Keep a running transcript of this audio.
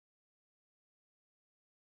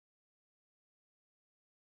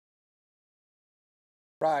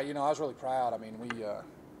Right. I was really proud. I mean, I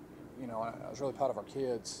was really proud of our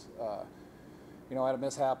kids. I had a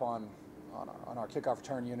mishap on our kickoff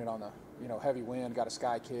return unit on the, heavy wind, got a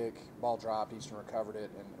sky kick, ball dropped, Easton recovered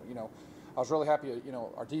it. And, I was really happy,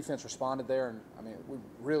 our defense responded there. And, I mean, we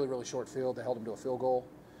really, really short field. They held them to a field goal.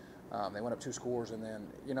 They went up 2 scores. And then,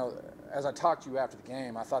 as I talked to you after the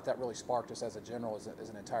game, I thought that really sparked us as a general, as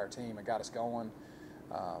an entire team. It got us going.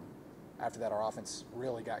 After that, our offense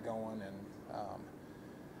really got going. And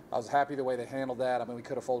I was happy the way they handled that. I mean, we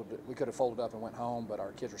could have folded up and went home, but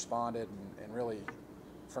our kids responded. And really,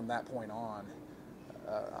 from that point on,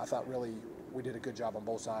 I thought really we did a good job on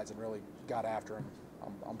both sides and really got after them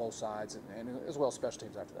on both sides, and as well as special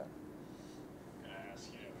teams after that. Can I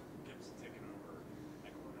ask you, Gibbs taking over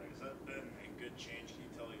at quarterback, has that been a good change? Can you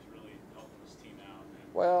tell he's really helping this team out?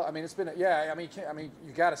 Well, I mean, it's been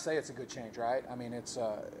you got to say it's a good change, right? I mean, it's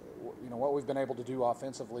what we've been able to do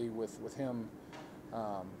offensively with him,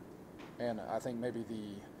 and I think maybe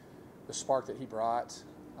the spark that he brought,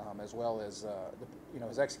 as well as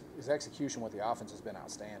his execution with the offense has been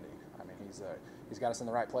outstanding. I mean, he's got us in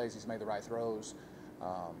the right place. He's made the right throws.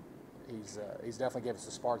 He's definitely gave us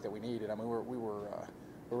the spark that we needed. I mean, we were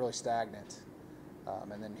really stagnant,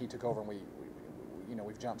 and then he took over, and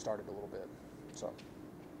we've jump started a little bit. So.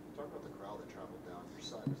 Talk about the crowd that traveled down your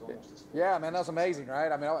side. It was almost as full. Yeah, man, that was amazing,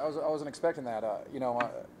 right? I mean, I wasn't expecting that.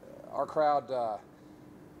 Our crowd,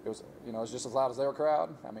 it was just as loud as their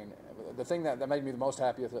crowd. I mean, the thing that made me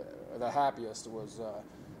the happiest was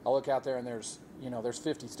I look out there and there's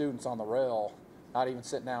 50 students on the rail, not even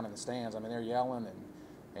sitting down in the stands. I mean, they're yelling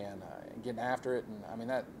and getting after it, and I mean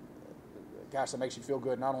that makes you feel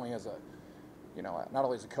good. Not only as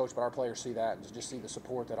a coach, but our players see that and just see the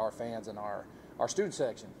support that our fans and our student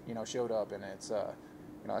section showed up, and it's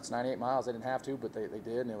it's 98 miles. They didn't have to, but they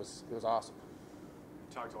did, and it was awesome.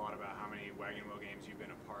 You talked a lot about how many Wagon Wheel games you've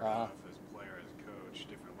been a part of as a player, as a coach,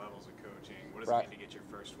 different levels of coaching. What does it mean to get your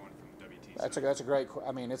first one from WT? That's a great.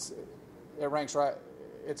 I mean, it ranks right.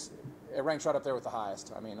 It ranks right up there with the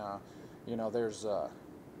highest. I mean, there's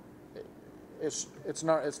it's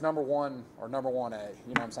number one or number 1A.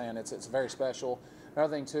 You know what I'm saying? It's very special.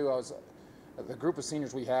 Another thing too, the group of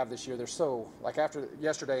seniors we have this year, they're so, like after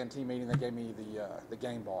yesterday in team meeting, they gave me the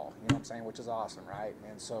game ball. You know what I'm saying? Which is awesome, right?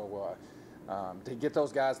 And so to get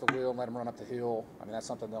those guys the wheel and let them run up the hill, I mean, that's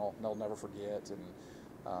something they'll never forget.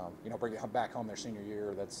 And bring it back home their senior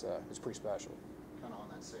year. It's pretty special. Kind of on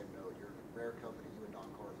that same note, you're in rare company. You and Don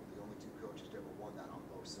Carthel, the only 2 coaches to ever won that on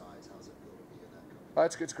both sides. How's it feel to be in that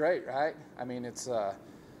company? It's great, right? I mean, it's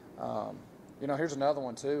here's another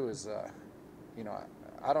one too. Is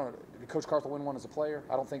I don't. Did Coach Carthel win one as a player?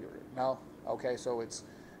 I don't think. No. Okay, so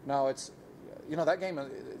that game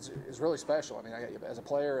is really special. I mean, as a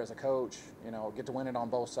player, as a coach, get to win it on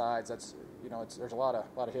both sides. That's there's a lot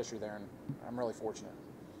of history there, and I'm really fortunate.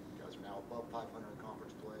 You guys are now above 500 in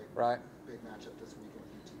conference play. Right. Big matchup this weekend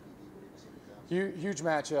with UTBB. What do you see with that? Huge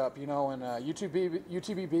matchup, and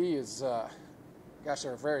UTBB is,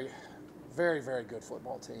 they're a very, very, very good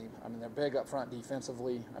football team. I mean, they're big up front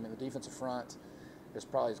defensively. I mean, the defensive front is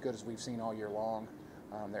probably as good as we've seen all year long.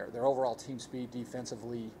 Their overall team speed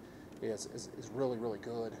defensively is really, really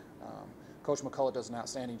good. Coach McCullough does an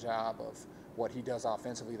outstanding job of what he does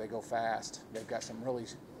offensively. They go fast. They've got some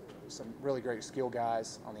really great skill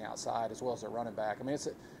guys on the outside, as well as their running back. I mean,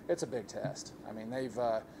 it's a big test. I mean, they've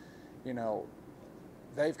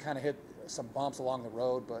kind of hit some bumps along the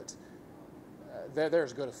road, but they're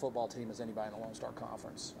as good a football team as anybody in the Lone Star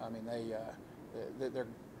Conference. I mean, they're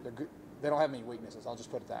good. They don't have any weaknesses. I'll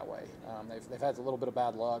just put it that way. They've had a little bit of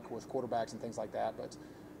bad luck with quarterbacks and things like that, but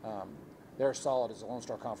they're as solid as the Lone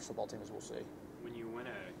Star Conference football team as we'll see. When you win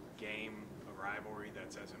a game, a rivalry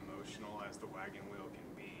that's as emotional as the Wagon Wheel can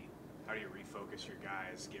be, how do you refocus your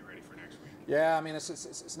guys, get ready for next week? Yeah, I mean,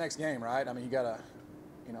 it's next game, right? I mean, you gotta,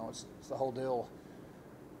 it's the whole deal.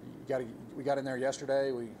 We got in there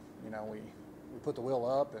yesterday. We put the wheel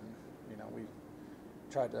up, and we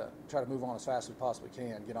try to move on as fast as we possibly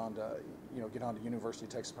can. Get on to University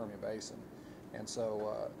of Texas Permian Basin, and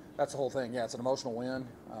so that's the whole thing. Yeah, it's an emotional win.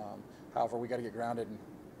 However, we got to get grounded and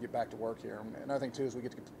get back to work here. And another thing too is we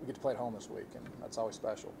get to play at home this week, and that's always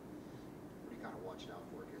special. What are you kind of watching out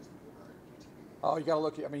for against UTBB? Oh, you got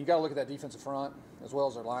to look at that defensive front as well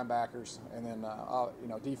as their linebackers, and then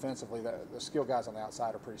defensively, the skill guys on the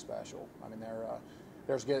outside are pretty special. I mean,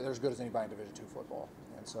 they're as good as anybody in Division II football,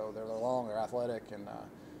 and so they're long, they're athletic, and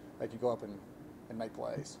they can go up and make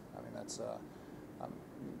plays. I mean,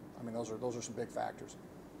 those are some big factors.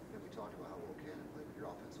 And we talked about how well Cannon played with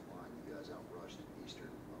your offensive line. You guys outrushed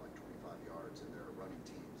Eastern by like 25 yards, and they're a running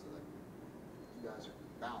team, so that you guys are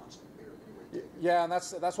balanced. Anyway, Yeah, and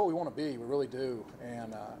that's what we want to be. We really do.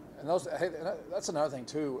 And those, hey, that's another thing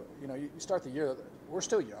too. You know, you start the year, we're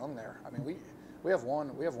still young there. I mean, we have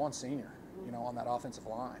one senior, you know, on that offensive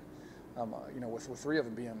line. You know, with 3 of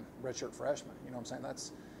them being redshirt freshmen. You know what I'm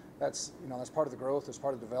saying? That's you know, that's part of the growth. That's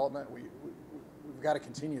part of the development. We've got to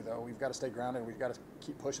continue though. We've got to stay grounded. We've got to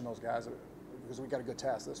keep pushing those guys because we got a good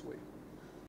task this week.